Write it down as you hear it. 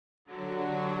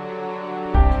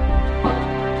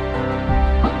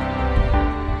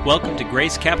Welcome to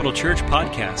Grace Capital Church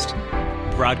Podcast,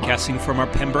 broadcasting from our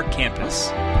Pembroke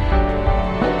campus.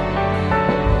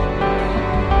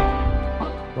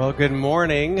 Well, good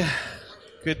morning.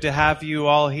 Good to have you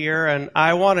all here. And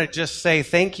I want to just say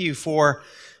thank you for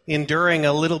enduring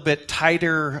a little bit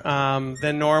tighter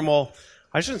than normal.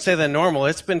 I shouldn't say than normal.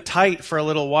 It's been tight for a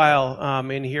little while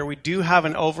in here. We do have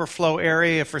an overflow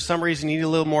area. If for some reason you need a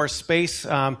little more space,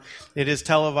 it is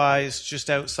televised just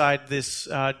outside this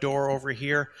door over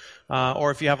here.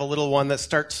 Or if you have a little one that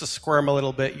starts to squirm a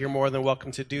little bit, you're more than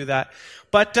welcome to do that.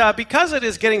 But because it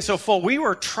is getting so full, we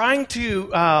were trying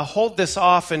to hold this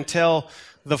off until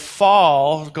the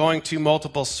fall, going to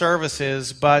multiple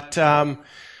services. But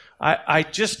I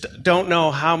just don't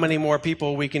know how many more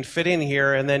people we can fit in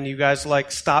here, and then you guys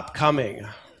stop coming.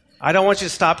 I don't want you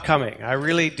to stop coming. I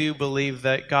really do believe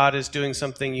that God is doing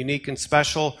something unique and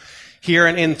special here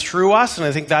and in through us, and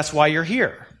I think that's why you're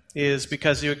here, is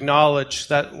because you acknowledge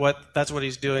that's what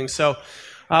He's doing. So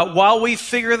while we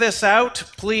figure this out,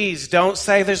 please don't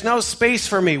say, there's no space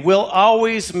for me. We'll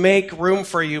always make room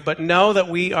for you, but know that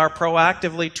we are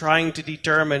proactively trying to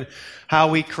determine how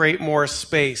we create more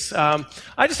space. I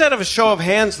just had a show of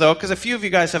hands, though, because a few of you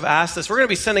guys have asked this. We're going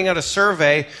to be sending out a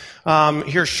survey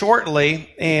here shortly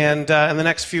and in the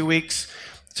next few weeks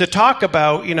to talk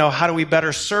about, how do we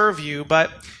better serve you.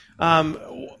 But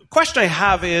question I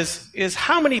have is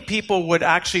how many people would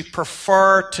actually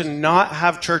prefer to not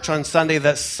have church on Sunday,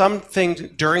 that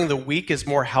something during the week is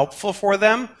more helpful for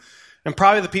them? And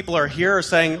probably the people who are here are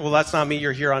saying, well, that's not me,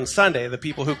 you're here on Sunday. The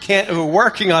people who are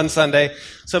working on Sunday,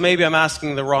 so maybe I'm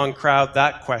asking the wrong crowd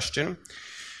that question.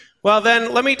 Well,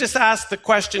 then let me just ask the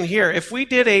question here. If we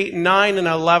did a 9 and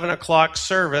 11 o'clock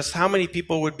service, how many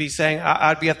people would be saying,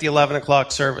 I'd be at the 11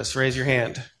 o'clock service? Raise your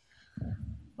hand.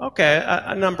 Okay,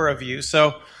 a number of you.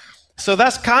 So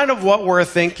that's kind of what we're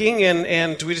thinking,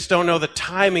 and we just don't know the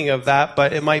timing of that,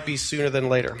 but it might be sooner than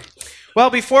later. Well,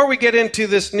 before we get into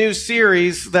this new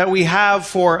series that we have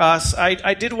for us,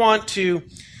 I did want to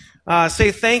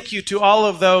say thank you to all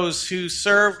of those who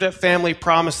served at Family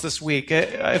Promise this week.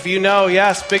 If you know,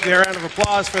 yes, big round of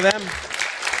applause for them.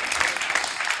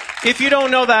 If you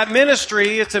don't know that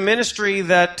ministry, it's a ministry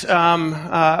that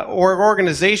or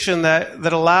organization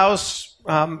that allows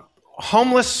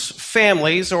homeless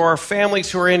families or families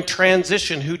who are in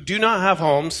transition who do not have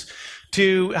homes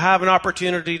to have an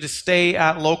opportunity to stay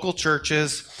at local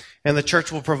churches, and the church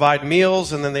will provide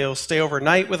meals, and then they'll stay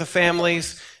overnight with the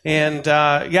families. And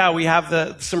we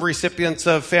have some recipients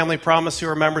of Family Promise who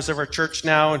are members of our church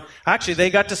now, and actually they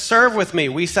got to serve with me.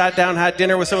 We sat down, had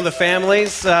dinner with some of the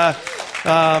families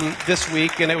this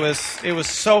week, and it was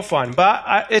so fun.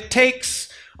 But it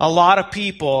takes a lot of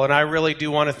people, and I really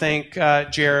do want to thank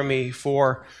Jeremy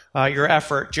for your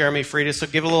effort, Jeremy Frieda. So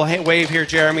give a little wave here,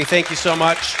 Jeremy. Thank you so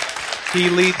much. He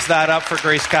leads that up for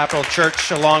Grace Capital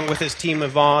Church along with his team,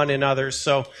 Yvonne and others.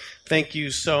 So thank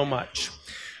you so much.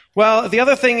 Well, the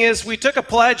other thing is we took a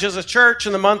pledge as a church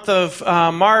in the month of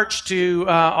March to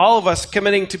all of us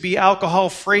committing to be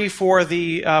alcohol-free for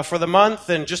the month,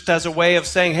 and just as a way of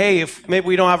saying, hey, if maybe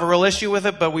we don't have a real issue with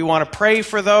it, but we want to pray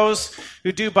for those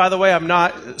who do. By the way, I'm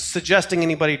not suggesting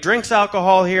anybody drinks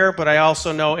alcohol here, but I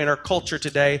also know in our culture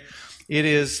today it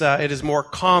is more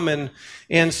common.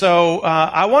 And so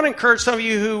I want to encourage some of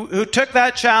you who took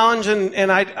that challenge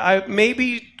and I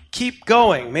maybe keep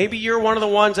going. Maybe you're one of the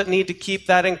ones that need to keep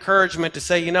that encouragement to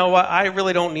say, you know what, I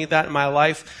really don't need that in my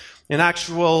life. In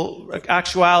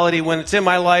actuality, when it's in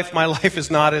my life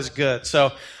is not as good.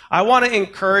 So I want to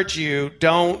encourage you,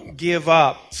 don't give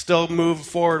up. Still move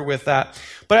forward with that.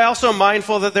 But I also am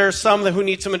mindful that there are some who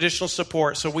need some additional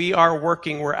support. So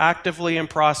we're actively in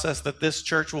process that this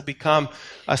church will become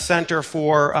a center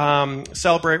for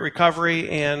Celebrate Recovery.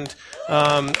 And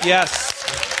yes.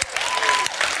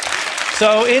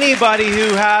 So anybody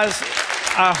who has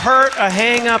a hurt, a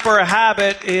hang-up, or a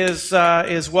habit is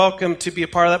welcome to be a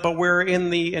part of that. But we're in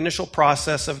the initial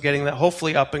process of getting that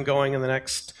hopefully up and going in the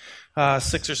next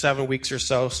 6 or 7 weeks or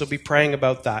so. So be praying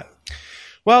about that.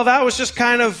 Well, that was just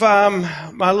kind of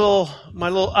my little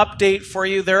update for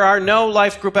you. There are no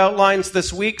life group outlines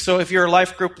this week, so if you're a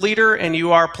life group leader and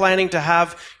you are planning to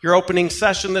have your opening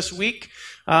session this week,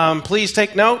 please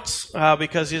take notes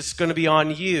because it's going to be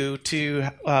on you to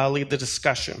lead the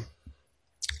discussion.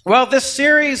 Well, this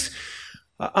series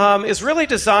is really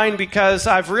designed because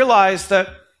I've realized that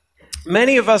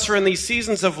many of us are in these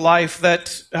seasons of life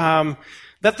that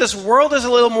this world is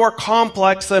a little more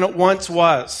complex than it once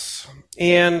was.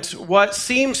 And what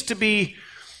seems to be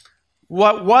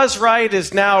what was right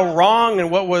is now wrong, and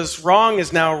what was wrong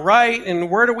is now right, and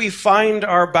where do we find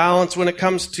our balance when it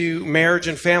comes to marriage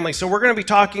and family? So we're going to be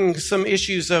talking some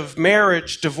issues of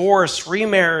marriage, divorce,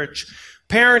 remarriage,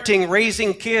 parenting,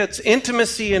 raising kids,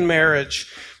 intimacy in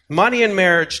marriage, money in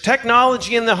marriage,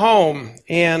 technology in the home,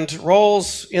 and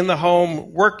roles in the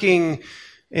home, working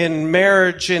in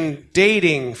marriage and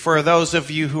dating for those of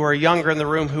you who are younger in the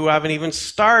room who haven't even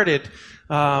started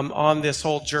on this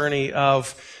whole journey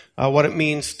of what it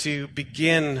means to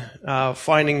begin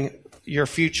finding your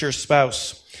future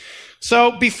spouse.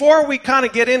 So before we kind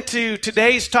of get into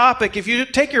today's topic, if you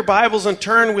take your Bibles and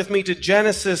turn with me to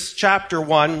Genesis chapter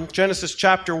 1,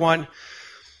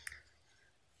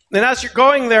 and as you're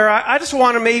going there, I just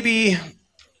want to maybe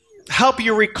help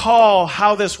you recall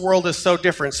how this world is so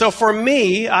different. So for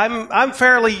me, I'm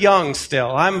fairly young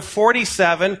still. I'm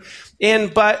 47,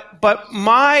 but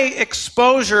my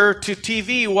exposure to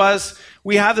TV was,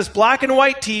 we had this black and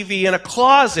white TV in a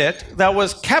closet that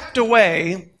was kept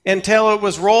away until it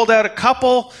was rolled out a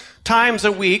couple times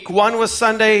a week. One was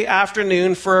Sunday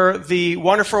afternoon for the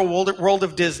Wonderful World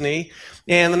of Disney,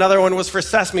 and another one was for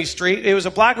Sesame Street. It was a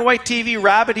black and white TV,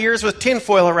 rabbit ears with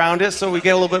tinfoil around it, so we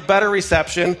get a little bit better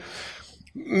reception.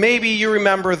 Maybe you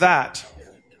remember that.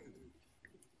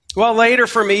 Well, later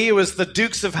for me, it was the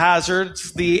Dukes of Hazzard,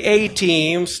 the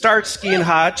A-Team, Starsky and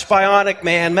Hutch, Bionic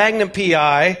Man, Magnum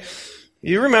P.I.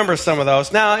 You remember some of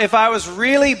those. Now, if I was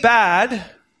really bad,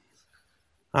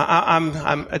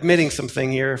 I'm admitting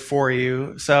something here for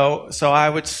you. So I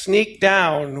would sneak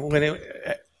down when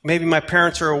maybe my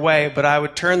parents are away, but I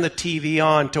would turn the TV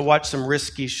on to watch some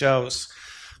risky shows.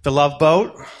 The Love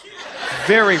Boat,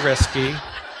 very risky.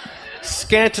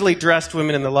 Scantily dressed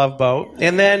women in the Love Boat.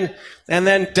 And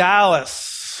then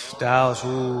Dallas.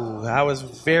 Ooh, that was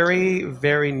very,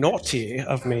 very naughty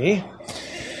of me.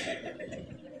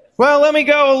 Well, let me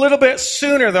go a little bit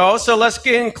sooner, though, so let's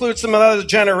include some other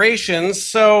generations.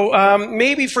 So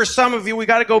maybe for some of you, we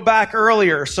got to go back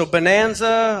earlier. So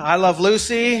Bonanza, I Love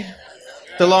Lucy,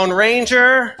 The Lone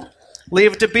Ranger,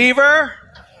 Leave It to Beaver,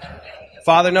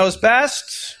 Father Knows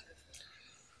Best.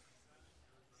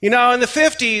 You know, in the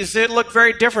 50s, it looked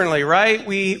very differently, right?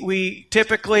 We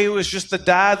typically, it was just the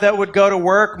dad that would go to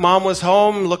work. Mom was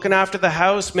home looking after the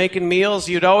house, making meals.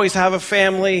 You'd always have a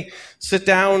family sit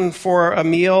down for a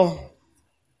meal.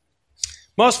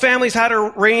 Most families had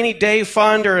a rainy day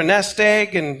fund or a nest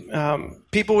egg, and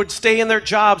people would stay in their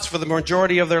jobs for the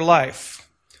majority of their life.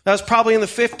 That was probably in the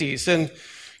 50s. And,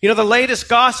 you know, the latest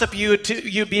gossip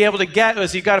you'd be able to get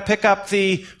was you got to pick up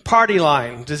the party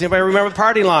line. Does anybody remember the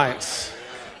party lines?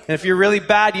 And if you're really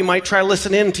bad, you might try to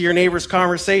listen in to your neighbor's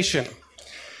conversation.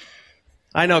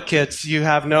 I know, kids, you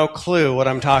have no clue what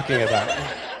I'm talking about.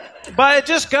 But it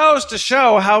just goes to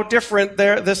show how different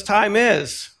this time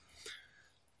is.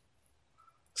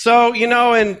 So, you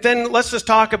know, and then let's just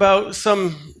talk about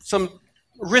some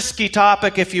risky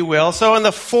topic, if you will. So in the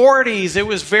 40s, it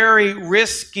was very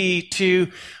risky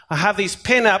to have these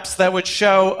pinups that would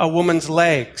show a woman's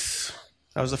legs.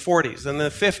 That was the 40s. In the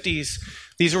 50s,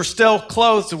 these were still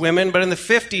clothed women, but in the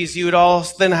 50s, you would all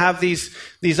then have these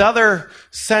other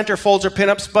centerfolds or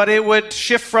pinups, but it would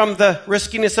shift from the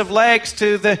riskiness of legs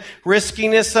to the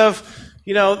riskiness of,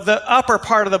 you know, the upper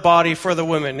part of the body for the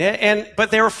women.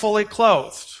 But they were fully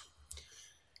clothed.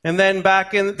 And then in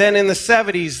the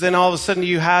 70s, then all of a sudden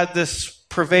you had this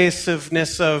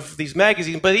pervasiveness of these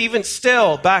magazines. But even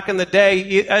still, back in the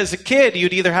day, as a kid,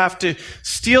 you'd either have to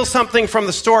steal something from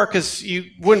the store because you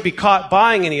wouldn't be caught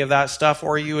buying any of that stuff,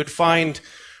 or you would find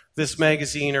this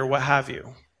magazine or what have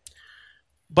you.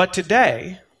 But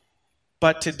today,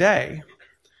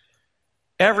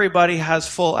 everybody has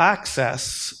full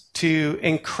access to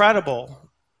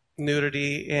incredible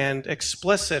nudity and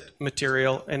explicit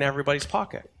material in everybody's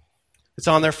pocket. It's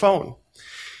on their phone.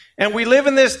 And we live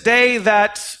in this day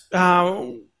that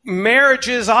marriage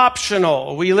is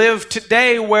optional. We live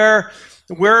today where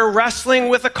we're wrestling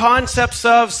with the concepts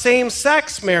of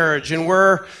same-sex marriage, and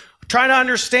we're trying to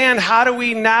understand how do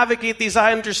we navigate these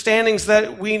understandings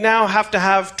that we now have to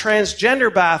have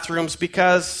transgender bathrooms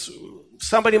because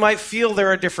somebody might feel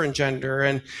they're a different gender.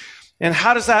 And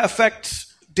how does that affect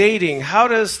dating? How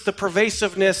does the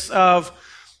pervasiveness of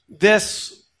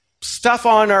this stuff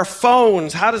on our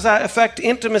phones, how does that affect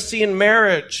intimacy in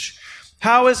marriage?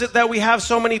 How is it that we have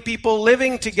so many people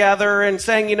living together and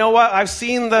saying, you know what, I've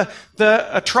seen the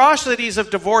atrocities of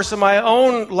divorce in my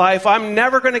own life. I'm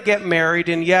never going to get married.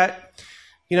 And yet,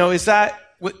 you know, is that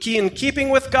in keeping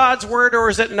with God's word, or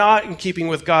is it not in keeping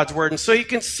with God's word? And so you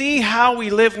can see how we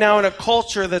live now in a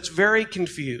culture that's very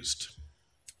confused.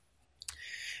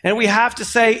 And we have to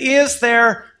say, is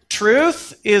there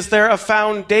truth? Is there a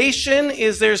foundation?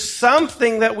 Is there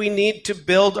something that we need to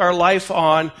build our life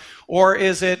on? Or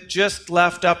is it just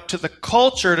left up to the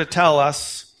culture to tell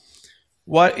us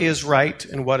what is right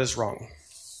and what is wrong?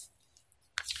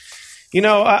 You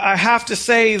know, I have to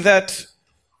say that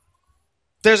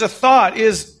there's a thought,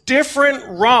 is different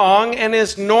wrong and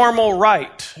is normal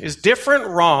right? Is different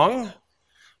wrong?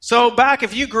 So back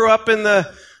if you grew up in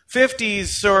the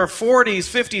 50s or 40s,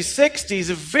 50s, 60s,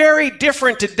 very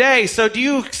different today. So do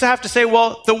you have to say,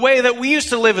 well, the way that we used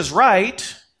to live is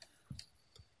right?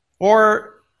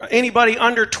 Or anybody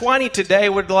under 20 today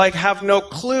would have no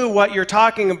clue what you're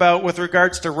talking about with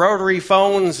regards to rotary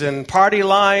phones and party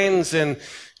lines and,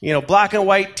 black and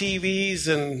white TVs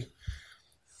and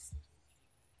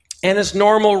is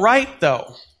normal right,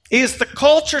 though? Is the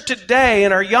culture today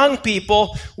and our young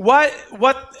people, what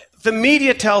the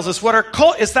media tells us,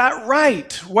 is that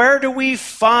right? Where do we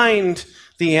find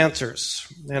the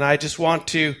answers? And I just want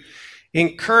to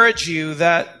encourage you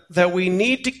that we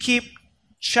need to keep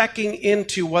checking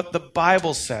into what the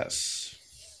Bible says.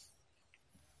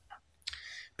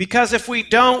 Because if we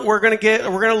don't, we're going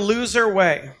to lose our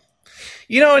way.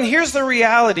 And here's the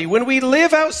reality. When we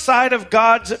live outside of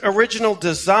God's original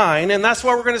design, and that's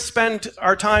what we're going to spend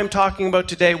our time talking about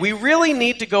today, we really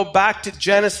need to go back to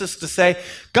Genesis to say,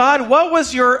 God, what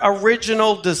was your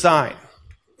original design?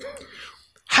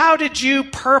 How did you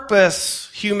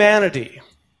purpose humanity?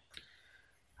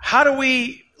 How do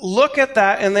we look at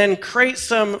that and then create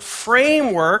some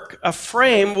framework, a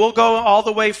frame? We'll go all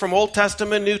the way from Old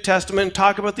Testament, New Testament, and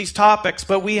talk about these topics,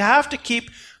 but we have to keep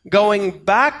going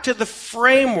back to the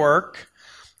framework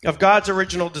of God's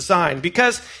original design.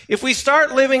 Because if we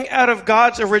start living out of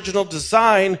God's original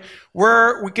design,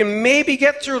 we can maybe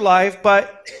get through life,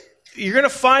 but you're going to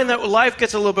find that life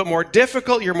gets a little bit more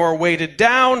difficult, you're more weighted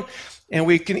down, and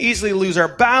we can easily lose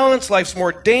our balance, life's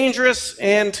more dangerous.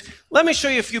 And let me show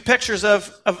you a few pictures of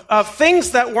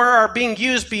things that are being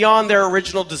used beyond their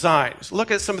original designs.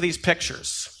 Look at some of these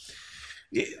pictures.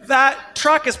 That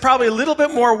truck is probably a little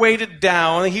bit more weighted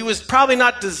down. He was probably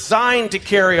not designed to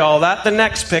carry all that. The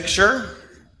next picture.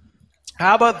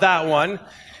 How about that one?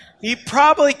 He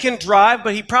probably can drive,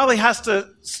 but he probably has to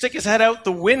stick his head out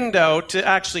the window to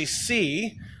actually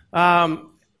see.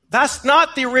 That's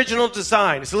not the original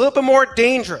design. It's a little bit more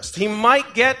dangerous. He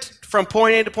might get from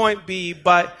point A to point B,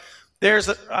 but there's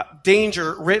a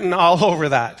danger written all over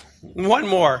that. One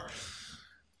more.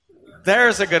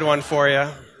 There's a good one for you.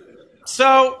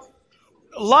 So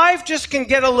life just can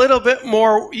get a little bit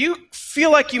more, you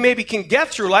feel like you maybe can get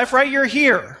through life, right? You're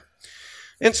here.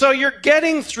 And so you're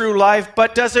getting through life,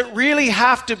 but does it really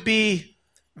have to be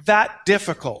that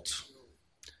difficult?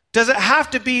 Does it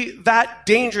have to be that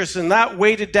dangerous and that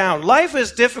weighted down? Life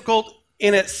is difficult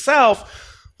in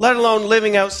itself, let alone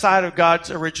living outside of God's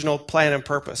original plan and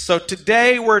purpose. So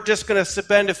today we're just going to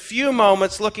spend a few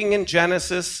moments looking in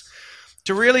Genesis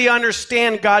to really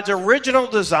understand God's original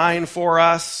design for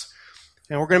us.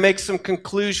 And we're going to make some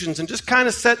conclusions and just kind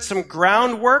of set some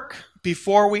groundwork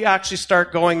before we actually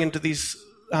start going into these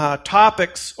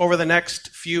topics over the next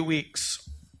few weeks.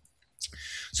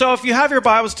 So if you have your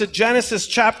Bibles to Genesis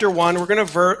chapter 1, we're going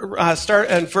to start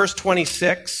at verse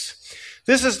 26.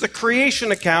 This is the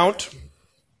creation account.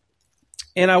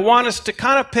 And I want us to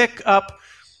kind of pick up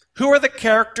who are the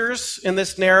characters in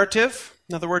this narrative.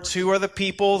 In other words, who are the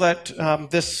people that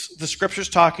the Scripture's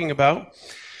talking about?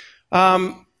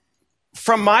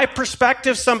 From my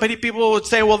perspective, some people would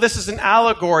say, well, this is an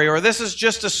allegory, or this is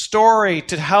just a story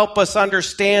to help us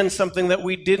understand something that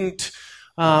we didn't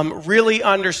really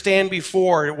understand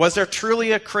before. Was there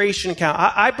truly a creation account?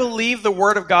 I believe the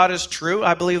Word of God is true.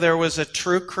 I believe there was a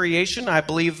true creation. I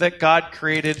believe that God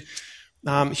created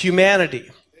humanity.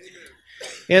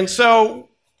 And so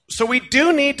we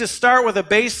do need to start with a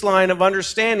baseline of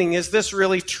understanding, is this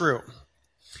really true?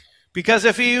 Because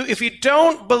if you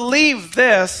don't believe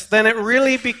this, then it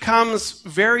really becomes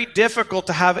very difficult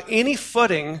to have any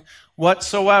footing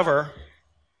whatsoever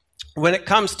when it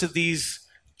comes to these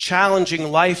challenging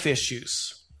life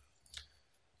issues.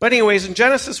 But anyways, in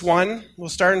Genesis 1, we'll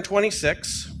start in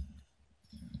 26,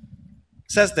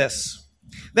 it says this: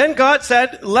 Then God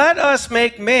said, "Let us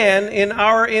make man in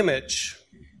our image,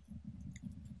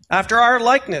 after our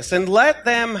likeness, and let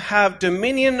them have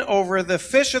dominion over the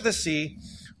fish of the sea,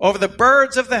 over the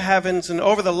birds of the heavens, and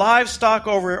over the livestock,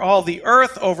 over all the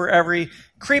earth, over every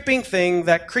creeping thing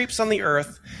that creeps on the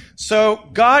earth." So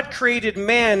God created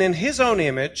man in his own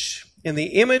image. In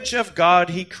the image of God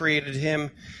he created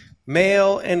him.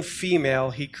 Male and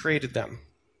female he created them.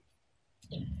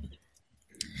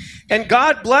 And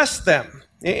God blessed them.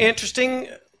 Interesting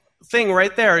thing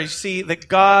right there. You see that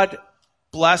God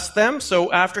blessed them.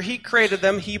 So after he created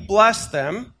them, he blessed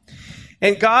them.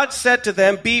 And God said to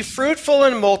them, "Be fruitful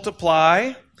and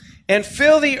multiply, and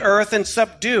fill the earth and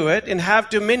subdue it, and have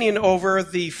dominion over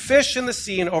the fish in the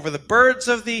sea, and over the birds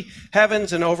of the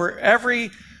heavens, and over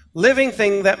every living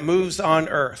thing that moves on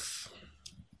earth."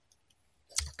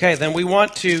 Okay, then we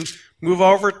want to move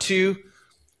over to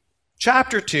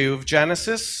chapter 2 of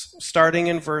Genesis, starting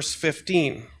in verse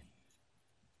 15.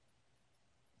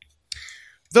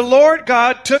 "The Lord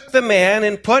God took the man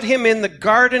and put him in the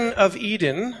Garden of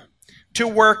Eden to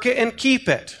work it and keep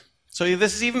it." So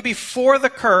this is even before the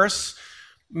curse.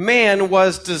 Man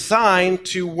was designed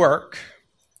to work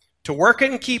it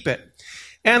and keep it.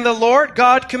 "And the Lord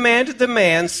God commanded the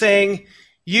man, saying,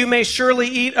 'You may surely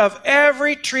eat of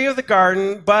every tree of the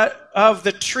garden, but of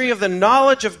the tree of the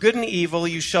knowledge of good and evil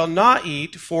you shall not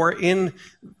eat, for in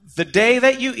the day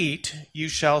that you eat, you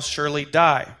shall surely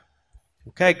die.'"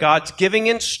 Okay, God's giving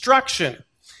instruction.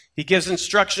 He gives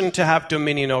instruction to have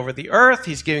dominion over the earth.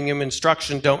 He's giving him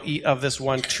instruction, don't eat of this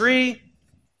one tree.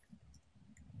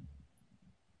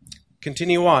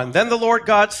 Continue on. "Then the Lord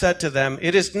God said to them,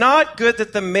 'It is not good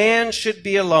that the man should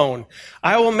be alone.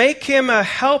 I will make him a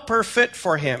helper fit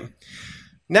for him.'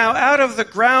 Now out of the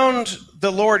ground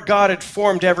the Lord God had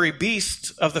formed every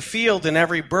beast of the field and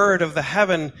every bird of the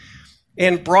heaven,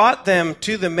 and brought them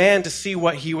to the man to see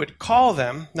what he would call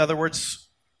them." In other words,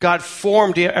 God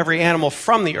formed every animal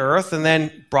from the earth and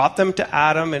then brought them to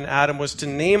Adam, and Adam was to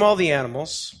name all the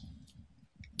animals.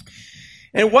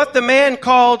 "And what the man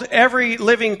called every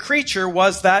living creature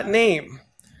was that name.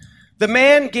 The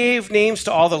man gave names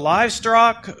to all the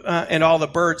livestock and all the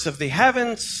birds of the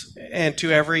heavens and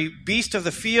to every beast of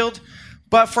the field.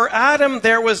 But for Adam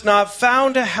there was not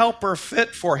found a helper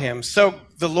fit for him. So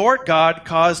the Lord God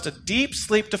caused a deep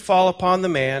sleep to fall upon the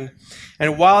man,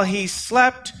 and while he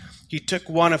slept, he took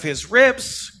one of his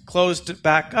ribs, closed it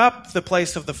back up, the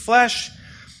place of the flesh,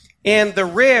 and the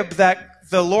rib that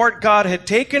the Lord God had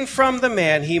taken from the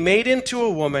man, he made into a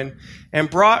woman and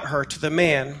brought her to the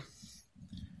man.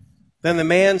 Then the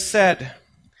man said,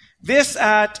 'This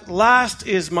at last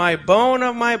is my bone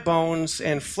of my bones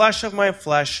and flesh of my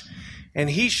flesh, and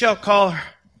he shall call her,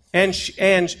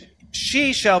 and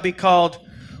she shall be called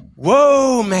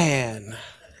Woe Man.'"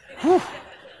 Whew.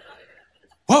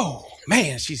 Whoa,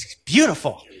 man, she's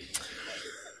beautiful.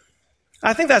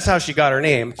 I think that's how she got her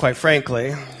name, quite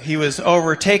frankly. He was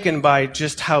overtaken by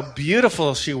just how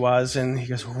beautiful she was, and he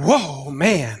goes, "Whoa,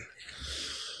 man."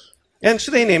 And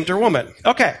so they named her Woman.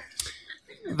 Okay,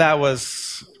 that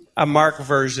was a Mark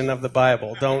version of the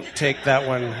Bible. Don't take that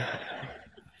one.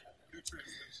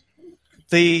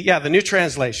 The New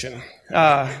Translation.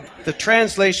 The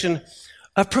translation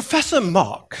of Professor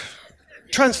Mark,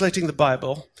 translating the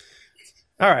Bible.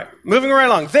 All right, moving right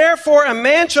along. "Therefore, a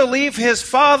man shall leave his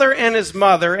father and his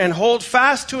mother and hold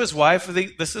fast to his wife."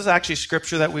 This is actually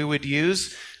scripture that we would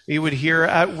use, we would hear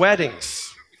at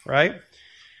weddings, right?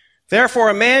 "Therefore,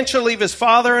 a man shall leave his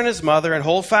father and his mother and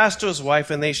hold fast to his wife,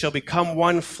 and they shall become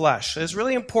one flesh." It's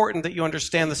really important that you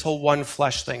understand this whole one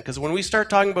flesh thing, because when we start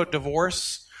talking about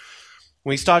divorce,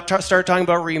 when we start talking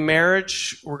about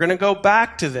remarriage, we're going to go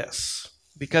back to this,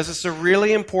 because it's a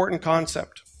really important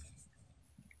concept.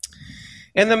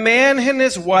 "And the man and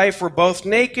his wife were both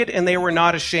naked, and they were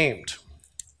not ashamed."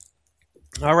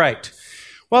 All right.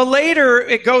 Well, later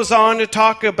it goes on to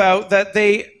talk about that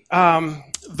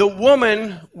the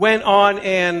woman went on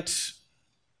and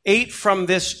ate from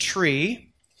this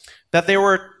tree that they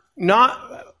were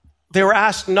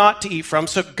asked not to eat from.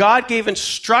 So God gave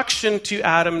instruction to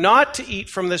Adam not to eat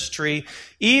from this tree.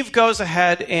 Eve goes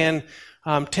ahead and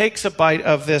takes a bite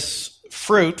of this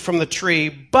fruit from the tree,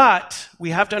 but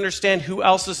we have to understand who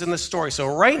else is in the story. So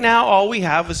right now, all we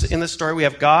have is in the story, we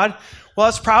have God. Well,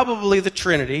 it's probably the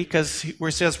Trinity, because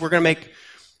it says we're going to make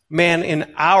man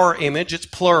in our image. It's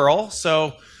plural.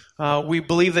 So we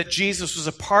believe that Jesus was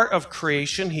a part of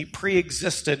creation. He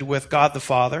pre-existed with God the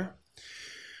Father.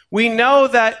 We know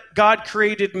that God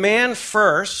created man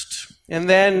first, and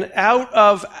then out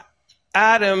of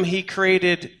Adam, he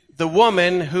created the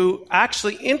woman, who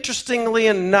actually, interestingly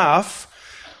enough,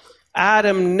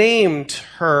 Adam named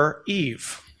her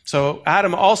Eve. So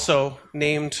Adam also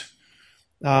named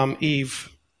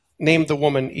the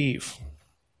woman Eve.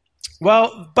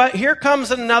 Well, but here comes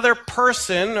another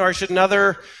person, or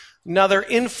another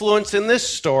influence in this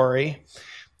story,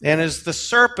 and is the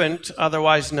serpent,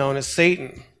 otherwise known as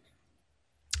Satan.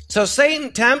 So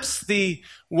Satan tempts the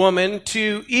woman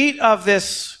to eat of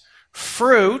this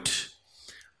fruit,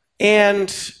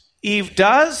 and Eve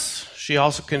does. She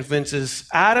also convinces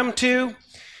Adam to.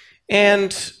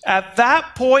 And at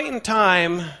that point in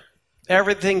time,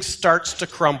 everything starts to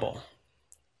crumble.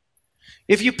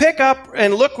 If you pick up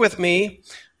and look with me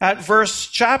at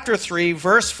chapter 3,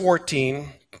 verse 14,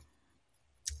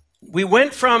 we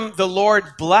went from the Lord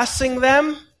blessing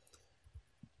them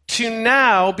to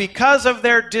now, because of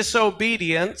their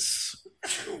disobedience,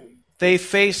 they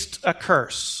faced a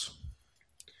curse.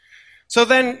 So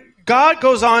then God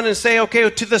goes on and say, okay,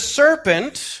 to the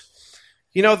serpent,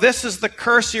 this is the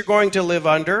curse you're going to live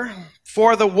under.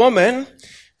 For the woman,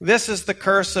 this is the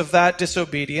curse of that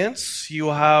disobedience. You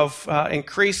will have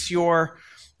increased your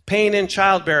pain in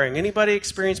childbearing. Anybody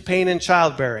experience pain in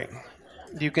childbearing?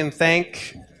 You can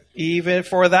thank Eve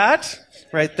for that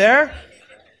right there.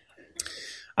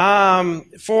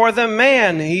 For the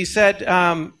man, he said,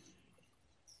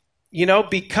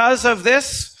 because of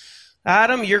this,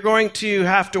 Adam, you're going to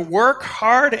have to work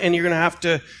hard and you're going to have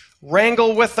to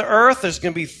wrangle with the earth. There's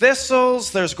going to be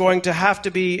thistles. There's going to have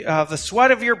to be the sweat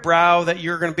of your brow that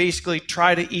you're going to basically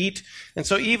try to eat. And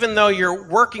so even though you're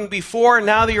working before,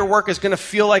 now that your work is going to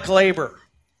feel like labor.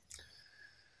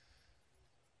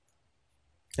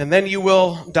 And then you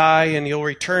will die and you'll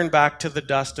return back to the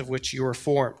dust of which you were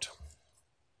formed.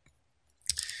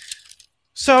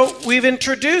 So we've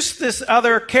introduced this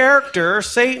other character,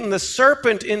 Satan the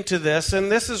serpent, into this,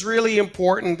 and this is really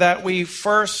important that we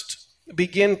first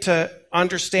begin to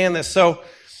understand this. So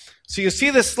you see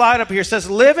this slide up here. It says,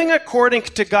 living according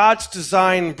to God's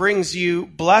design brings you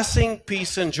blessing,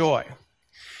 peace, and joy.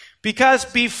 Because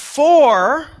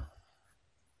before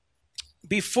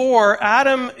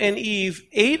Adam and Eve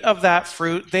ate of that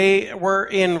fruit, they were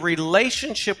in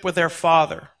relationship with their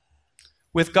Father,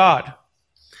 with God.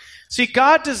 See,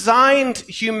 God designed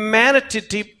humanity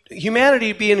to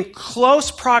be in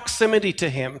close proximity to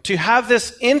Him, to have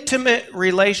this intimate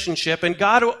relationship. And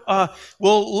God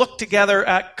will look together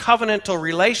at covenantal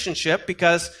relationship,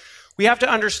 because we have to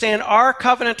understand our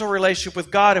covenantal relationship with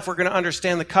God if we're going to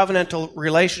understand the covenantal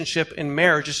relationship in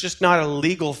marriage. It's just not a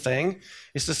legal thing.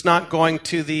 It's just not going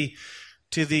to the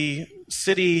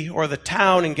city or the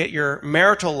town and get your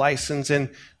marital license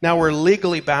and now we're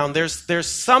legally bound. There's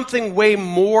something way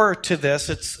more to this.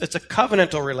 It's a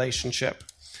covenantal relationship.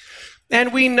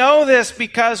 And we know this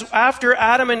because after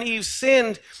Adam and Eve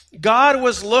sinned, God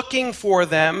was looking for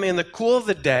them in the cool of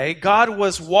the day. God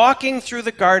was walking through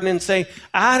the garden and saying,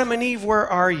 Adam and Eve, where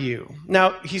are you?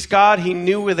 Now, He's God. He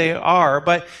knew where they are,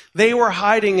 but they were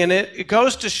hiding in it. It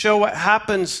goes to show what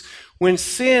happens when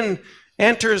sin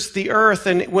enters the earth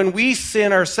and when we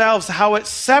sin ourselves, how it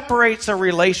separates a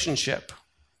relationship.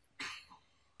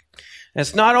 And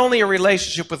it's not only a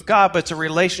relationship with God, but it's a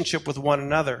relationship with one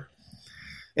another.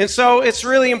 And so it's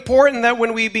really important that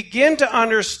when we begin to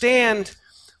understand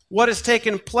what has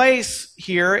taken place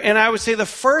here, and I would say the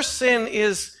first sin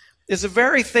is a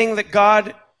very thing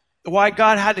that why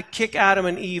God had to kick Adam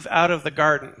and Eve out of the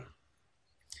garden.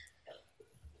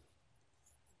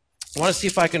 I want to see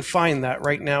if I can find that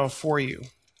right now for you.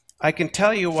 I can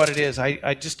tell you what it is.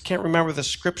 I just can't remember the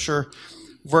scripture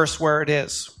verse where it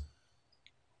is.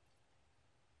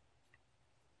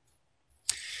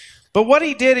 But what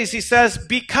he did is he says,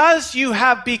 because you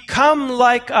have become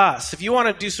like us. If you want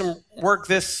to do some work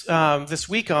this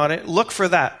week on it, look for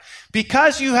that.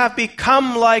 Because you have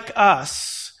become like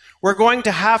us, we're going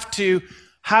to have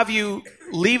you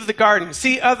leave the garden.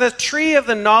 See, the tree of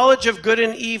the knowledge of good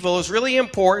and evil is really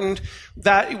important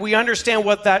that we understand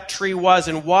what that tree was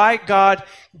and why God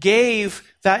gave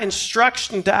that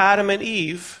instruction to Adam and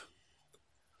Eve.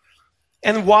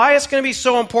 And why it's going to be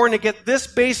so important to get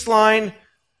this baseline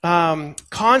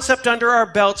concept under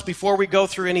our belts before we go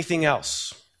through anything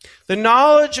else. The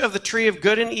knowledge of the tree of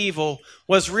good and evil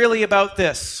was really about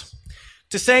this,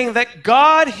 to saying that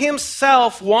God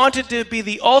Himself wanted to be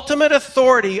the ultimate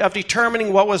authority of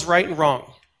determining what was right and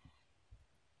wrong.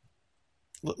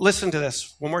 Listen to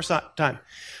this one more time.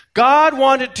 God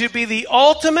wanted to be the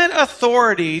ultimate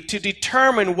authority to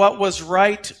determine what was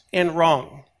right and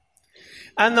wrong.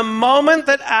 And the moment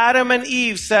that Adam and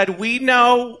Eve said, we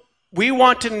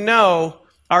want to know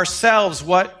ourselves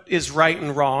what is right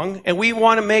and wrong, and we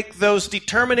want to make those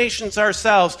determinations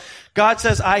ourselves, God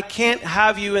says, I can't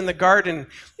have you in the garden.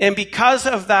 And because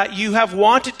of that, you have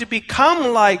wanted to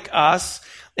become like us,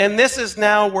 and this is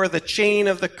now where the chain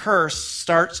of the curse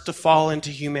starts to fall into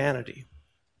humanity.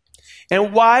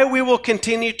 And why we will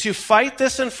continue to fight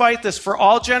this for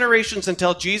all generations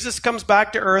until Jesus comes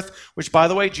back to earth, which, by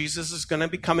the way, Jesus is going to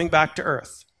be coming back to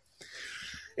earth.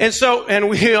 And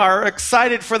we are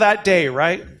excited for that day,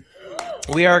 right?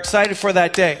 We are excited for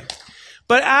that day.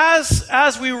 But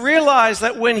as we realize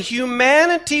that when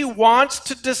humanity wants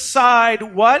to decide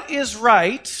what is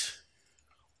right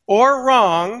or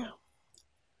wrong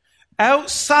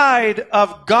outside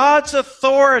of God's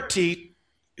authority,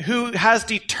 who has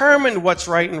determined what's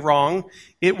right and wrong,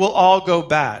 it will all go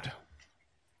bad.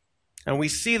 And we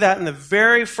see that in the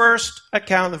very first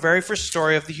account, the very first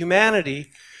story of the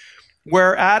humanity,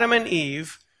 where Adam and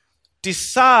Eve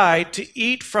decide to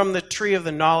eat from the tree of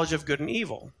the knowledge of good and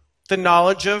evil, the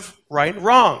knowledge of right and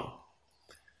wrong.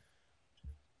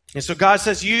 And so God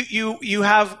says, you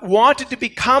have wanted to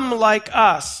become like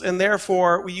us, and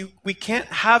therefore we can't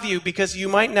have you because you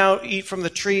might now eat from the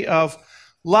tree of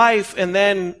life, and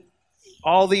then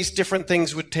all these different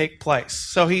things would take place.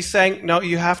 So he's saying, no,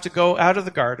 you have to go out of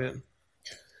the garden.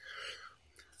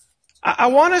 I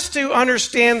want us to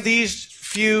understand these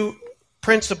few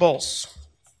principles.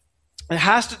 It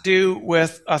has to do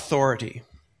with authority.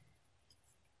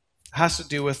 It has to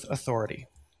do with authority.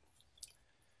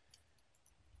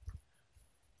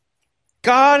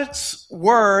 God's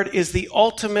word is the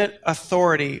ultimate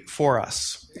authority for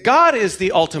us. God is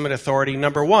the ultimate authority,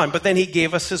 number one, but then he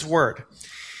gave us his word.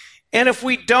 And if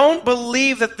we don't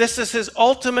believe that this is his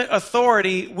ultimate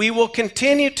authority, we will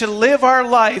continue to live our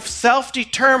life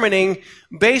self-determining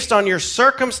based on your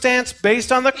circumstance,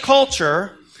 based on the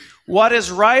culture, what is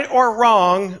right or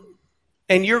wrong,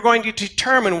 and you're going to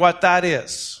determine what that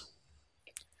is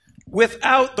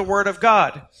without the word of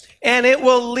God. And it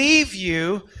will leave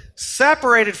you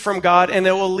separated from God, and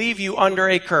it will leave you under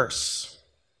a curse.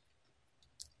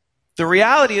 The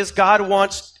reality is God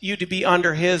wants you to be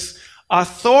under his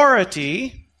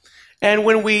authority, and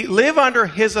when we live under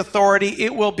his authority,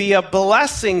 it will be a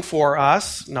blessing for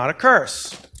us, not a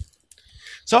curse.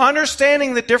 So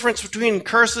understanding the difference between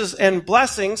curses and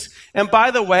blessings, and by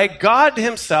the way, God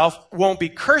himself won't be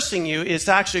cursing you. It's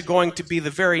actually going to be the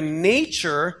very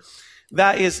nature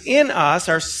that is in us,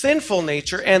 our sinful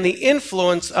nature, and the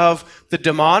influence of the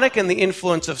demonic and the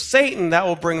influence of Satan that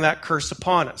will bring that curse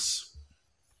upon us.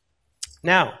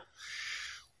 Now,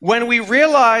 when we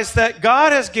realize that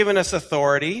God has given us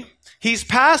authority, he's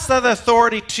passed that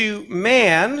authority to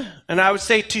man, and I would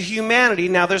say to humanity.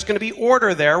 Now, there's going to be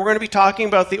order there. We're going to be talking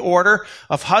about the order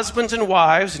of husbands and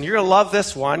wives, and you're going to love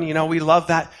this one. You know, we love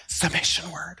that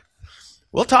submission word.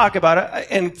 We'll talk about it,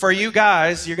 and for you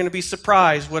guys, you're going to be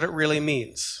surprised what it really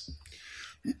means.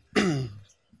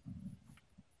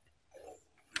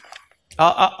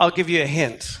 I'll give you a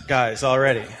hint, guys,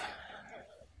 already.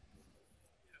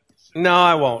 No,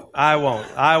 I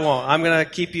won't. I'm going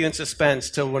to keep you in suspense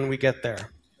till when we get there.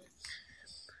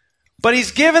 But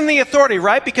he's given the authority,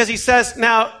 right? Because he says,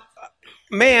 now,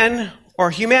 man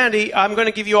or humanity, I'm going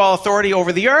to give you all authority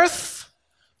over the earth.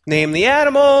 Name the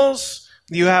animals.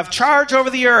 You have charge over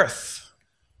the earth.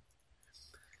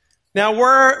 Now,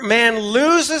 where man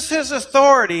loses his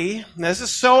authority, and this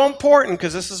is so important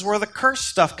because this is where the curse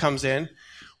stuff comes in.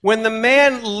 When the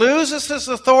man loses his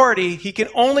authority, he can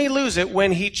only lose it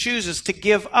when he chooses to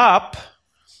give up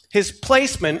his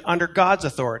placement under God's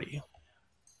authority.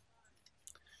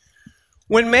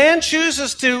 When man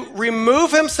chooses to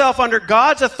remove himself under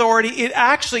God's authority, it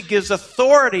actually gives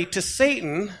authority to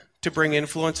Satan to bring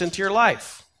influence into your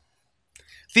life.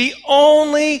 The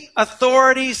only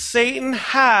authority Satan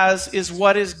has is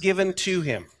what is given to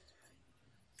him.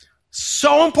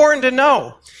 So important to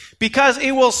know, because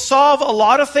it will solve a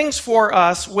lot of things for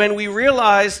us when we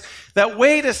realize that,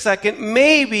 wait a second,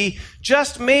 maybe,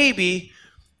 just maybe,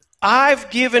 I've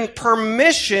given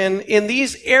permission in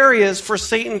these areas for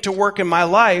Satan to work in my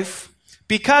life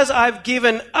because I've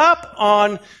given up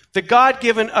on the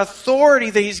God-given authority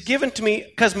that he's given to me,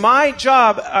 because my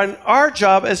job and our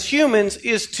job as humans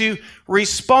is to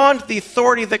respond to the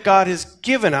authority that God has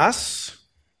given us.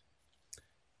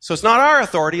 So it's not our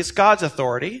authority, it's God's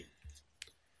authority.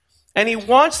 And he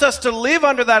wants us to live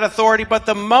under that authority, but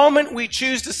the moment we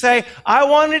choose to say, I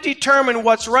want to determine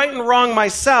what's right and wrong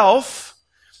myself,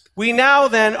 we now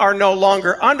then are no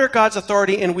longer under God's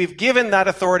authority, and we've given that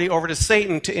authority over to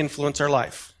Satan to influence our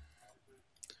life.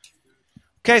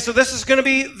 Okay, so this is going to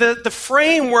be the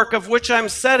framework of which I'm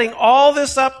setting all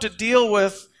this up to deal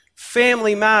with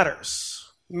family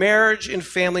matters, marriage and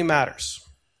family matters.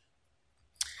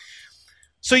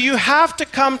 So you have to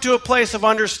come to a place of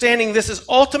understanding this is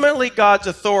ultimately God's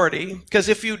authority, because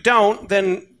if you don't,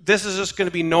 then this is just going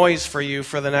to be noise for you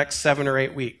for the next 7 or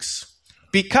 8 weeks.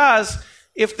 Because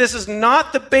if this is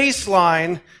not the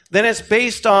baseline, then it's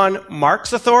based on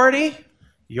Mark's authority,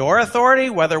 your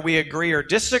authority, whether we agree or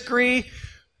disagree,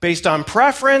 based on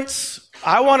preference.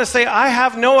 I want to say I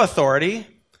have no authority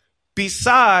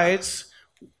besides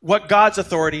what God's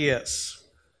authority is.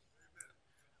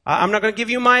 I'm not going to give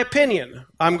you my opinion.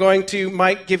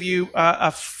 Might give you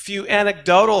a few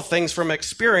anecdotal things from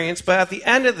experience, but at the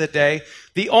end of the day,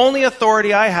 the only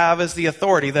authority I have is the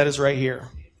authority that is right here.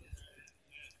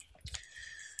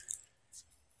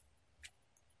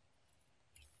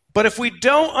 But if we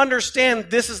don't understand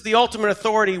this is the ultimate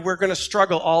authority, we're going to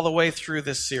struggle all the way through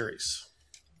this series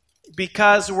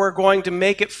because we're going to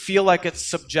make it feel like it's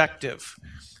subjective.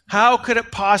 How could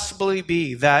it possibly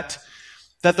be that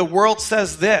the world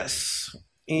says this,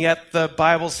 and yet the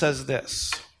Bible says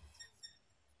this?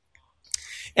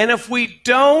 And if we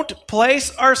don't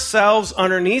place ourselves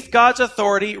underneath God's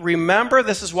authority, remember,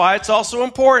 this is why it's also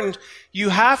important, you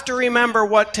have to remember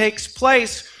what takes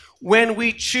place when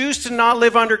we choose to not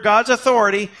live under God's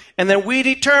authority, and then we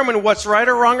determine what's right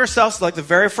or wrong ourselves, like the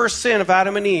very first sin of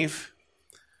Adam and Eve,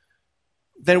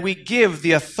 then we give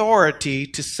the authority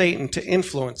to Satan to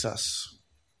influence us.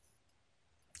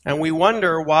 And we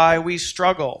wonder why we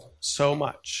struggle so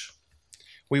much.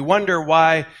 We wonder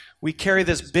why we carry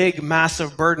this big,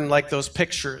 massive burden like those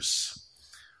pictures.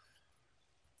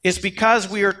 It's because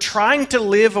we are trying to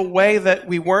live a way that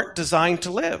we weren't designed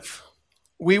to live.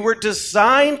 We were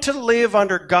designed to live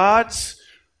under God's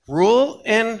rule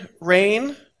and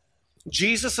reign.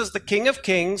 Jesus is the King of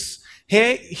Kings.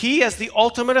 He has the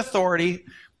ultimate authority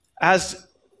as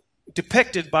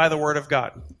depicted by the Word of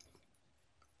God.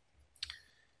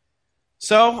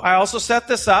 So I also set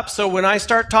this up so when I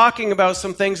start talking about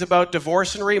some things about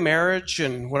divorce and remarriage,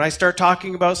 and when I start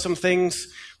talking about some things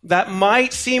that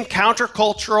might seem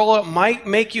countercultural, it might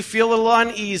make you feel a little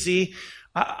uneasy,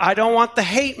 I don't want the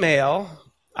hate mail.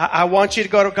 I want you to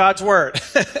go to God's Word.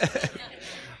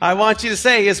 I want you to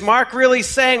say, is Mark really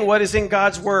saying what is in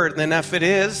God's Word? And then if it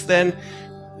is, then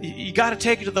you got to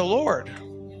take it to the Lord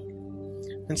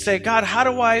and say, God, how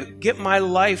do I get my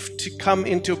life to come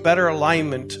into better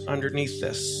alignment underneath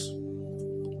this?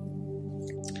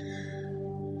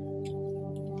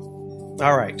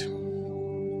 All right.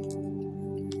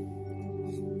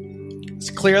 It's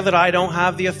clear that I don't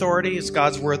have the authority. It's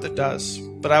God's Word that does.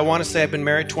 But I want to say I've been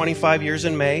married 25 years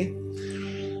in May.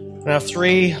 And I have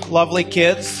 3 lovely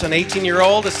kids, an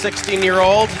 18-year-old, a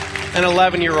 16-year-old, and an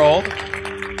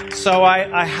 11-year-old. So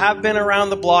I have been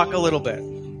around the block a little bit.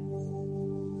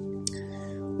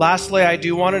 Lastly, I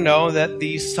do want to know that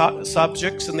these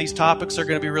subjects and these topics are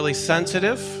going to be really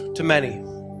sensitive to many.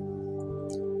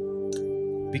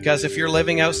 Because if you're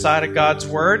living outside of God's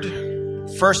Word,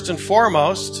 first and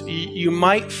foremost, you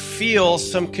might feel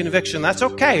some conviction. That's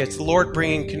okay. It's the Lord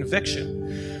bringing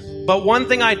conviction. But one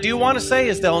thing I do want to say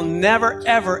is there'll never,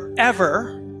 ever,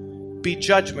 ever be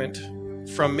judgment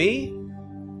from me,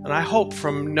 and I hope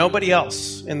from nobody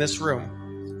else in this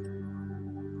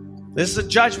room. This is a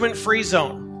judgment-free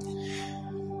zone.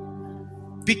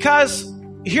 Because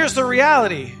here's the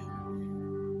reality.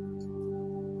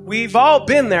 We've all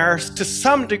been there to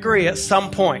some degree at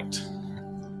some point.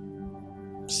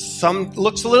 Some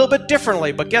looks a little bit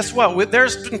differently, but guess what?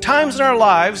 There's been times in our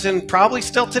lives, and probably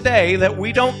still today, that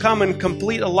we don't come in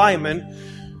complete alignment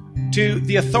to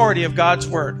the authority of God's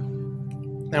Word.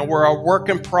 Now, we're a work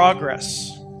in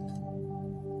progress.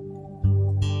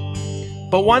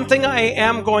 But one thing I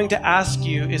am going to ask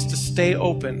you is to stay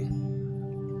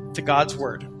open to God's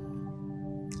Word.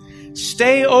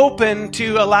 Stay open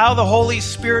to allow the Holy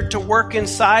Spirit to work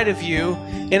inside of you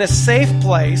in a safe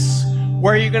place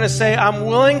where you're going to say, I'm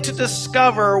willing to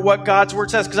discover what God's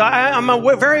Word says. Because I'm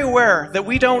very aware that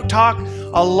we don't talk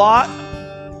a lot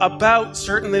about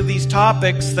certain of these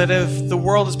topics that the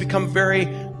world has become very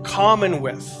common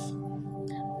with.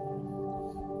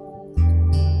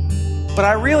 But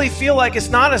I really feel like it's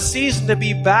not a season to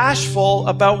be bashful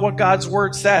about what God's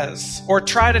Word says or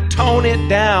try to tone it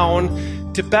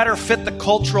down to better fit the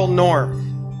cultural norm.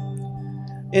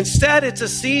 Instead, it's a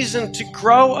season to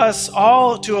grow us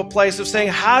all to a place of saying,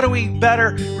 how do we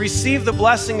better receive the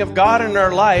blessing of God in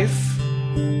our life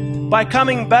by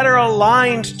coming better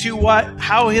aligned to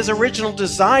how His original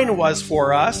design was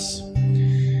for us?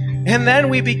 And then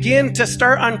we begin to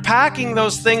start unpacking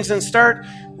those things and start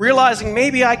realizing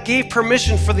maybe I gave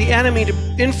permission for the enemy to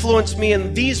influence me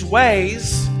in these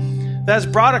ways that has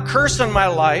brought a curse on my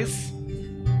life,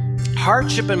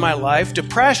 hardship in my life,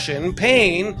 depression,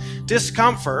 pain,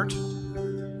 discomfort.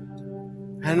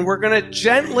 And we're going to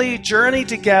gently journey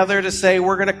together to say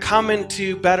we're going to come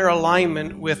into better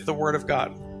alignment with the Word of God.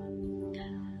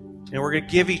 And we're going to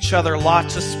give each other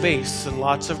lots of space and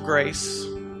lots of grace.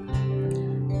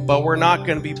 But we're not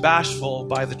going to be bashful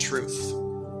by the truth.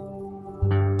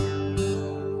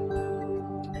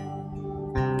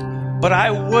 But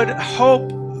I would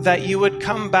hope that you would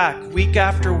come back week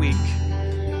after week,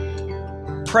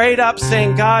 prayed up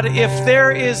saying, God, if there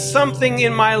is something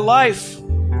in my life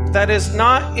that is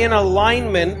not in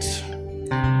alignment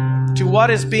to what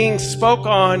is being spoke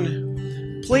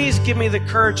on, please give me the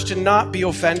courage to not be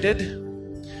offended.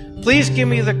 Please give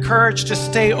me the courage to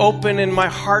stay open and my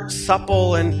heart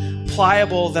supple and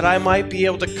pliable, that I might be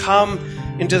able to come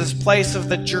into this place of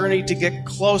the journey to get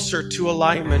closer to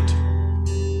alignment.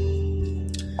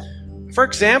 For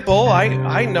example,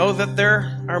 I know that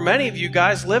there are many of you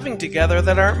guys living together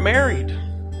that aren't married.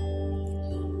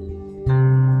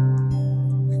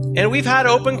 And we've had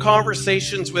open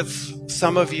conversations with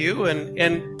some of you,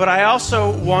 but I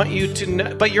also want you to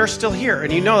know, but you're still here,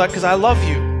 and you know that because I love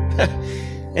you.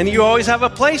 And you always have a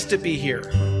place to be here.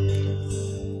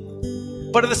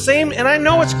 But at the same, and I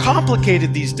know it's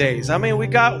complicated these days. I mean, we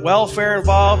got welfare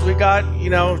involved, we got,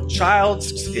 child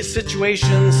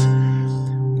situations.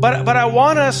 But I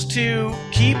want us to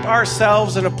keep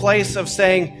ourselves in a place of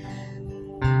saying,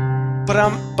 but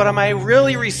am I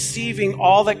really receiving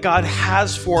all that God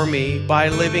has for me by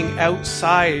living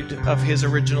outside of his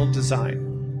original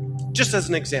design? Just as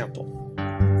an example.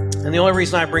 And the only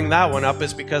reason I bring that one up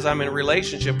is because I'm in a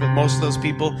relationship with most of those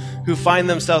people who find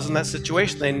themselves in that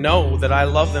situation. They know that I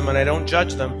love them and I don't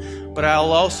judge them, but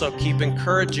I'll also keep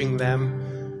encouraging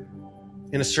them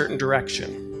in a certain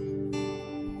direction.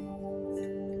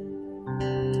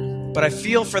 But I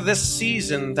feel for this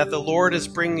season that the Lord is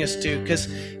bringing us to, because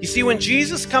you see, when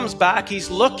Jesus comes back, he's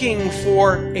looking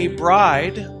for a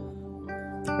bride. And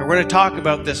we're going to talk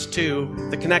about this too,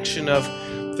 the connection of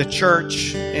the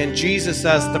church and Jesus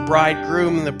as the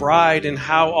bridegroom and the bride, and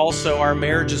how also our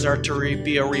marriages are to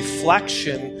be a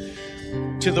reflection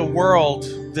to the world,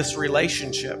 this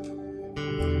relationship.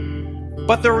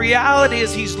 But the reality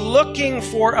is he's looking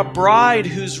for a bride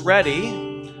who's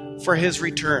ready for his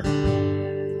return.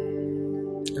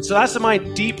 And so that's my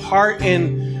deep heart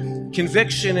and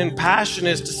conviction and passion,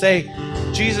 is to say,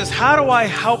 Jesus, how do I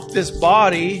help this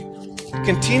body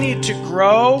continue to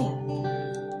grow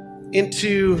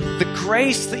into the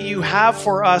grace that you have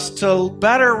for us to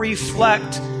better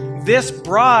reflect this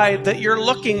bride that you're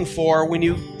looking for when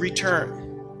you return?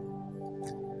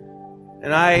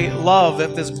 And I love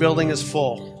that this building is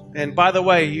full. And by the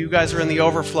way, you guys are in the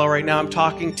overflow right now. I'm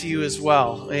talking to you as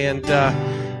well. And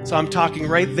so I'm talking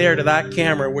right there to that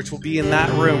camera, which will be in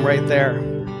that room right there.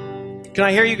 Can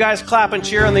I hear you guys clap and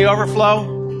cheer in the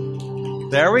overflow?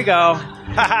 There we go.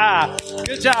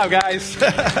 Good job, guys.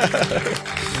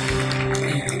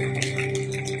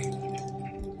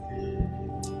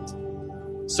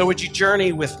 So would you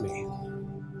journey with me?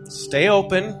 Stay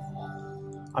open.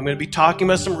 I'm going to be talking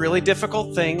about some really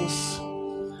difficult things,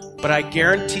 but I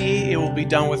guarantee it will be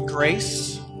done with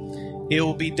grace. It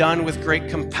will be done with great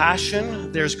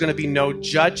compassion. There's going to be no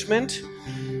judgment,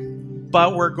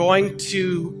 but we're going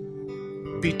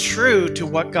to be true to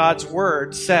what God's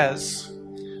word says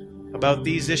about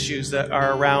these issues that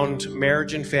are around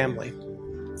marriage and family.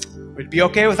 Would you be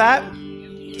okay with that?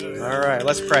 All right,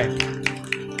 let's pray.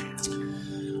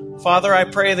 Father, I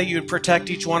pray that you would protect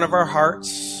each one of our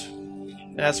hearts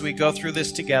as we go through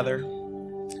this together.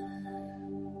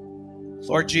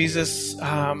 Lord Jesus,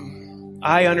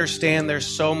 I understand there's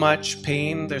so much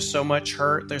pain, there's so much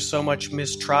hurt, there's so much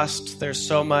mistrust, there's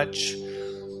so much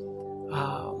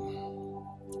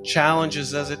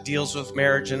challenges as it deals with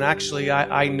marriage. And actually,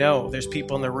 I know there's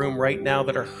people in the room right now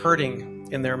that are hurting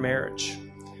in their marriage.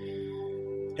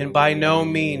 And by no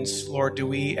means, Lord, do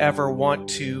we ever want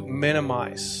to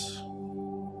minimize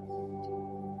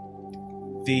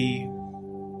the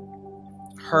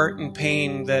hurt and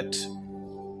pain that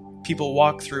people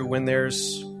walk through when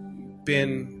there's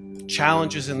been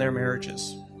challenges in their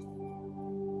marriages.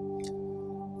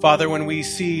 Father, when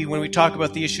we talk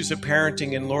about the issues of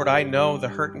parenting, and Lord, I know the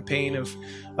hurt and pain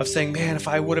of saying, man, if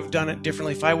I would have done it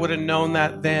differently, if I would have known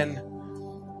that then.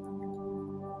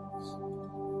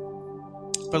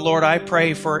 But Lord, I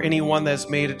pray for anyone that's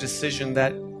made a decision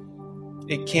that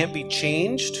it can't be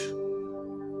changed.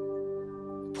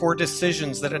 Poor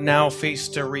decisions that are now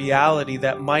faced a reality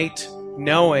that might,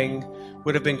 knowing,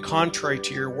 would have been contrary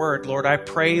to your word. Lord, I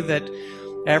pray that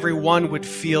everyone would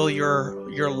feel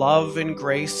your love and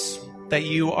grace, that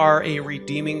you are a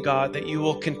redeeming God, that you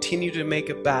will continue to make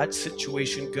a bad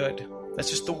situation good. That's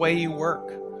just the way you work.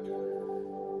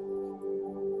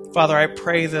 Father, I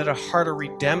pray that a heart of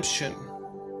redemption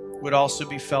would also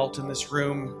be felt in this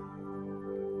room.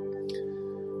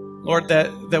 Lord,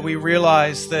 that we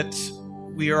realize that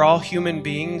we are all human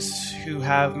beings who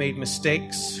have made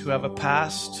mistakes, who have a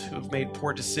past, who have made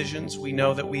poor decisions. We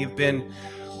know that we've been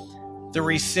the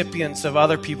recipients of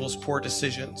other people's poor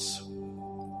decisions,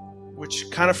 which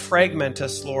kind of fragment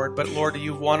us, Lord. But Lord,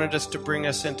 you wanted us to bring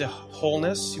us into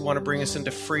wholeness. You want to bring us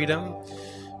into freedom.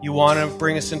 You want to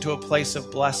bring us into a place of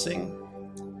blessing.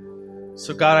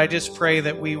 So God, I just pray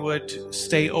that we would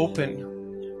stay open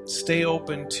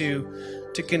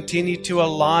to continue to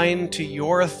align to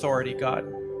your authority, God.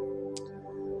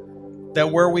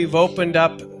 that where we've opened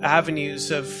up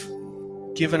avenues of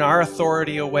giving our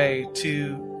authority away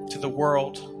to the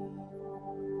world,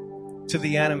 to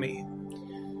the enemy,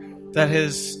 that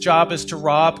his job is to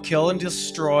rob, kill, and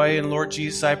destroy. And Lord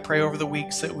Jesus, I pray over the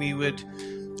weeks that we would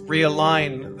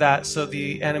realign that so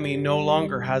the enemy no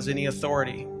longer has any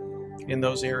authority in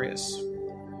those areas.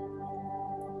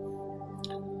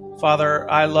 Father,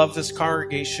 I love this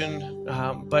congregation,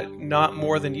 but not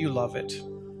more than you love it.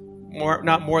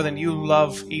 Not more than you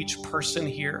love each person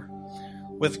here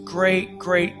with great,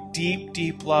 great, deep,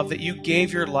 deep love that you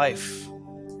gave your life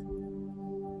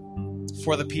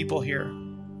for the people here.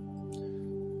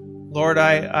 Lord,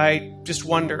 I just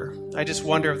wonder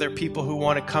if there are people who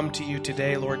want to come to you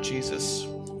today, Lord Jesus.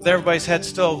 With everybody's head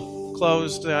still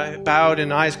closed, bowed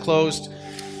and eyes closed,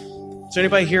 is there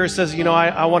anybody here who says,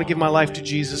 I want to give my life to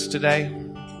Jesus today?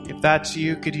 If that's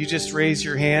you, could you just raise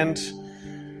your hand?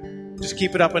 Just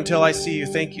keep it up until I see you.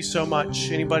 Thank you so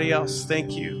much. Anybody else?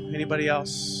 Thank you. Anybody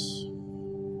else?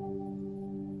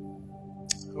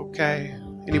 Okay.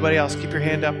 Anybody else? Keep your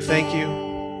hand up. Thank you.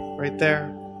 Right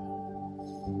there.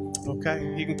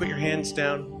 Okay. You can put your hands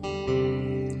down.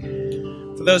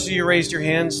 For those of you who raised your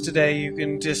hands today, you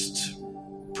can just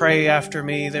pray after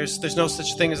me. There's no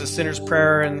such thing as a sinner's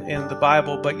prayer in the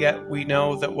Bible, but yet we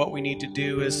know that what we need to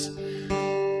do is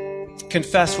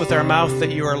confess with our mouth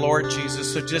that you are Lord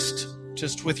Jesus. So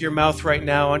just with your mouth right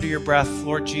now, under your breath,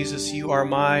 Lord Jesus, you are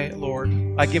my Lord.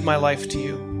 I give my life to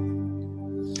you.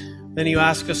 Then you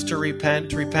ask us to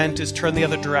repent. Repent is turn the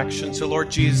other direction. So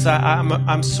Lord Jesus,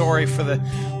 I'm sorry for the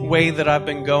way that I've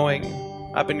been going.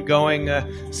 I've been going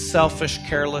a selfish,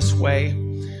 careless way.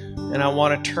 And I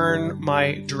want to turn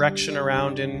my direction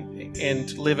around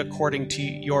and live according to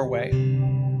your way.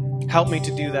 Help me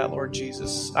to do that, Lord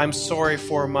Jesus. I'm sorry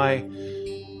for my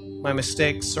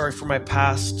mistakes. Sorry for my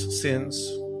past sins.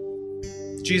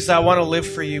 Jesus, I want to live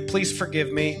for you. Please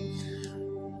forgive me.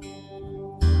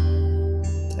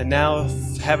 And now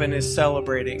heaven is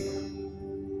celebrating.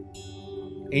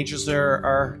 Angels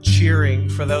are cheering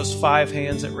for those 5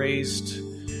 hands that raised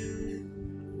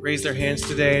their hands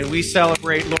today. And we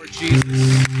celebrate, Lord Jesus,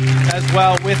 as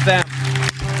well with them.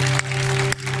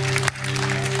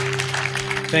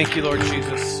 Thank you, Lord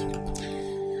Jesus.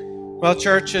 Well,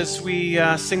 church, as we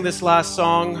sing this last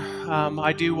song,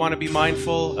 I do want to be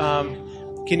mindful.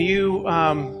 Can you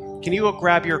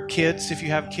grab your kids? If you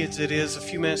have kids, it is a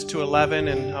few minutes to 11,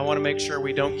 and I want to make sure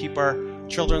we don't keep our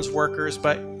children's workers,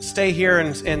 but stay here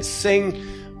and sing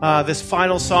this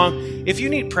final song. If you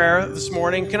need prayer this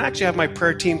morning, can I actually have my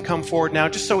prayer team come forward now,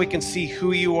 just so we can see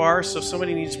who you are? So if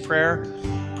somebody needs prayer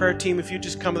team, if you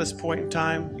just come at this point in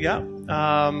time. Yeah.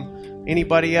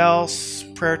 Anybody else?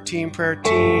 Prayer team. Thank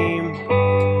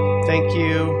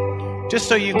you. Just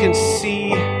so you can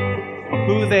see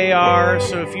who they are.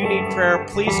 So if you need prayer,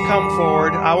 please come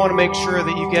forward. I want to make sure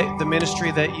that you get the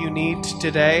ministry that you need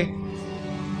today.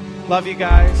 Love you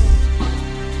guys.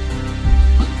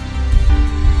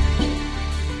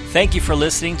 Thank you for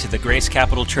listening to the Grace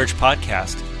Capital Church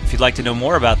podcast. If you'd like to know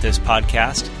more about this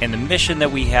podcast and the mission that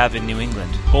we have in New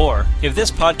England, or if this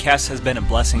podcast has been a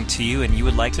blessing to you and you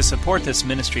would like to support this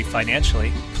ministry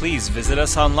financially, please visit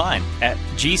us online at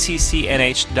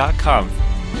gccnh.com